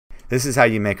this is how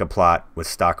you make a plot with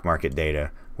stock market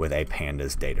data with a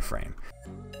Pandas DataFrame.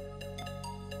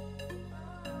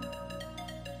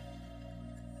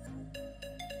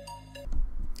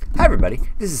 Hi everybody,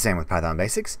 this is Sam with Python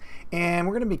Basics, and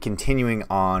we're going to be continuing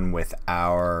on with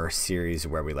our series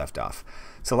where we left off.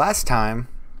 So last time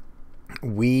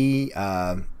we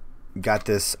got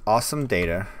this awesome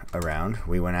data around.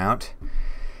 We went out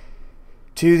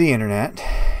to the internet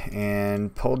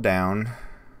and pulled down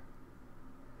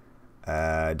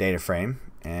a data frame,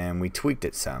 and we tweaked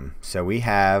it some. So we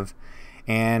have,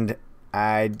 and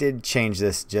I did change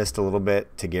this just a little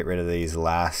bit to get rid of these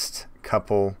last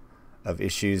couple of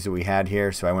issues that we had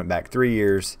here. So I went back 3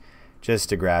 years just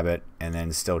to grab it, and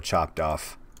then still chopped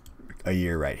off a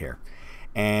year right here.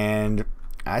 And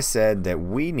I said that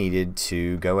we needed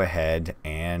to go ahead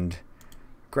and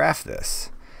graph this.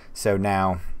 So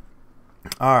now,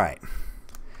 all right,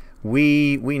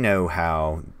 we know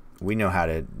how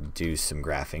to do some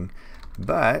graphing,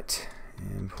 but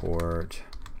import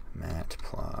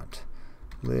matplotlib.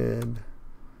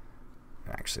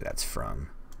 Actually, that's from.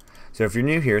 So if you're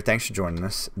new here, thanks for joining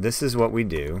us. This is what we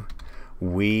do.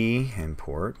 We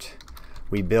import.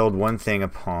 We build one thing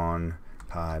upon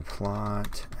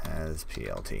pyplot as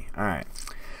plt. All right.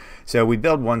 So we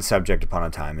build one subject upon a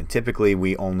time, and typically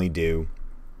we only do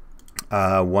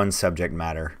one subject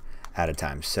matter at a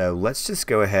time. So let's just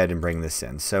go ahead and bring this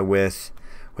in. So with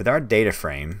our data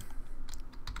frame,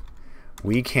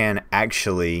 we can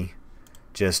actually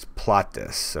just plot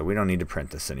this. So we don't need to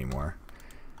print this anymore.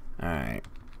 All right.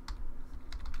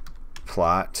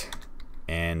 Plot,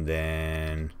 and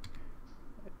then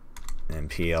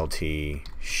plt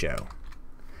show.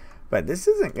 But this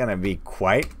isn't going to be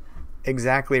quite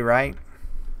exactly right.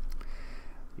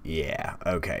 Yeah,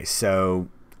 okay, so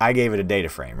I gave it a data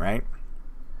frame, right?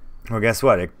 Well, guess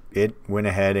what? It went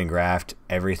ahead and graphed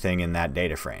everything in that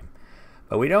data frame.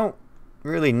 But we don't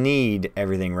really need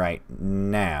everything right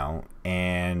now,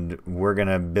 and we're going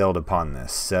to build upon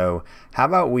this. So how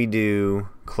about we do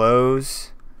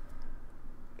close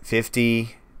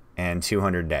 50 and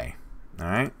 200 day. All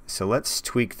right, so let's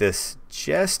tweak this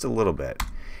just a little bit.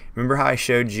 Remember how I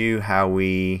showed you how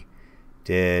we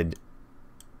did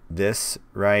this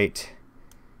right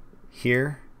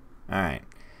here? All right,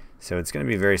 so it's going to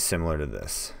be very similar to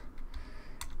this,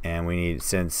 and we need,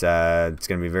 since it's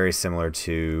going to be very similar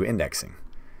to indexing,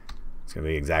 it's going to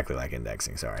be exactly like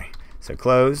indexing, sorry. So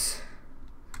close,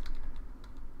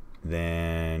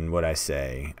 then what I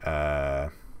say,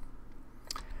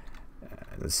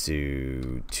 let's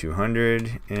do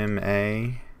 200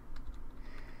 MA,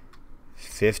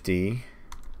 50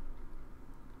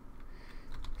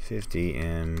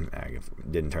 M, I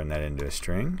didn't turn that into a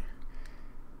string,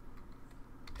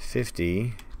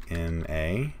 50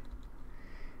 MA,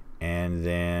 and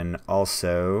then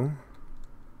also,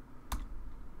 I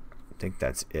think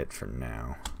that's it for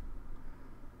now.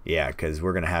 Yeah, because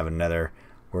we're going to have another,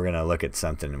 we're going to look at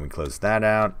something, and we close that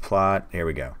out, plot, here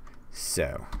we go.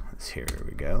 So here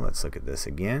we go. Let's look at this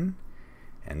again,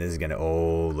 and this is gonna,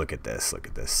 oh, look at this, look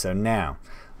at this. So now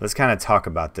let's kind of talk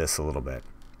about this a little bit.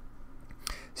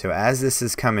 So as this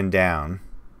is coming down,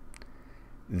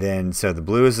 then so the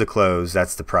blue is the close,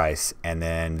 that's the price, and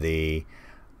then the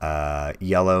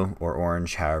yellow or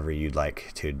orange, however you'd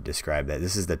like to describe that,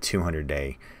 this is the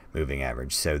 200-day moving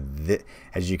average. So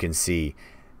as you can see,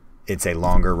 it's a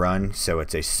longer run, so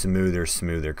it's a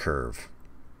smoother curve.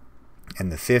 And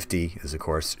the 50 is, of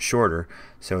course, shorter,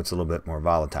 so it's a little bit more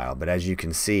volatile. But as you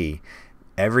can see,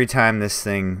 every time this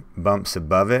thing bumps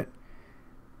above it,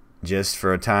 just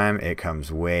for a time, it comes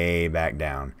way back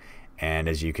down. And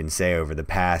as you can say, over the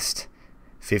past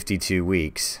 52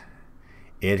 weeks,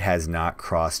 it has not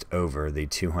crossed over the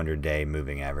 200-day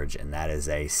moving average, and that is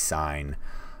a sign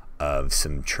of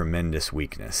some tremendous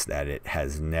weakness, that it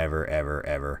has never,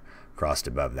 ever crossed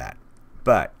above that.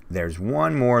 But there's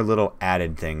one more little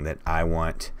added thing that I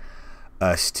want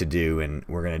us to do, and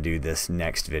we're going to do this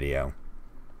next video.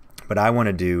 But I want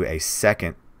to do a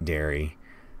secondary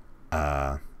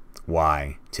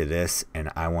Y to this,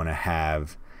 and I want to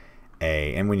have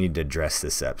a, and we need to dress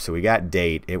this up. So we got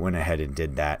date, it went ahead and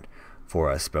did that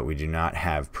for us, but we do not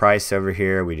have price over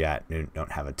here. We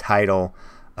don't have a title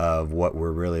of what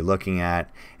we're really looking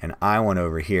at. And I want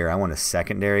over here, I want a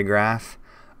secondary graph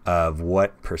of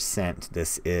what percent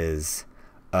this is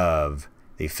of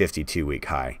the 52-week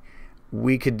high.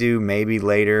 We could do maybe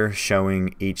later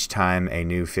showing each time a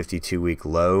new 52-week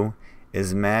low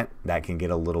is met. That can get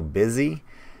a little busy.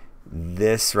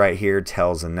 This right here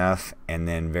tells enough, and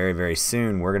then very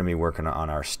soon we're going to be working on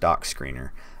our stock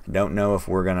screener. I don't know if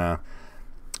we're going to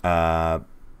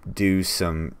do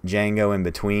some Django in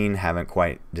between. Haven't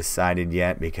quite decided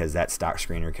yet because that stock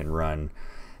screener can run,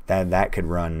 that could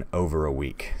run over a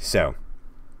week. So,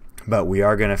 but we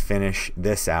are going to finish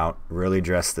this out, really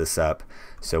dress this up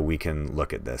so we can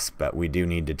look at this. But we do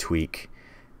need to tweak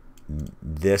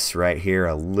this right here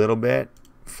a little bit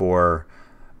for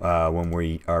when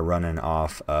we are running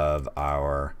off of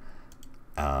our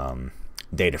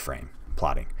data frame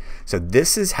plotting. So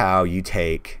this is how you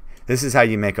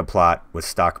make a plot with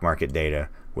stock market data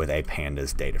with a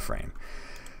Pandas data frame.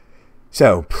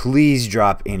 So please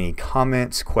drop any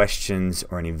comments, questions,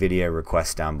 or any video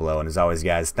requests down below. And as always,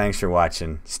 guys, thanks for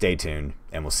watching. Stay tuned,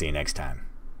 and we'll see you next time.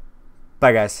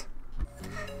 Bye, guys.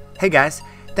 Hey, guys.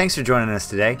 Thanks for joining us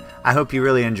today. I hope you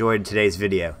really enjoyed today's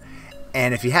video.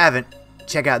 And if you haven't,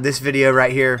 check out this video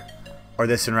right here or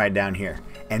this one right down here.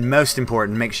 And most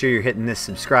important, make sure you're hitting this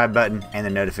subscribe button and the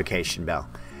notification bell.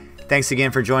 Thanks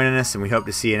again for joining us, and we hope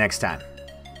to see you next time.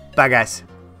 Bye, guys.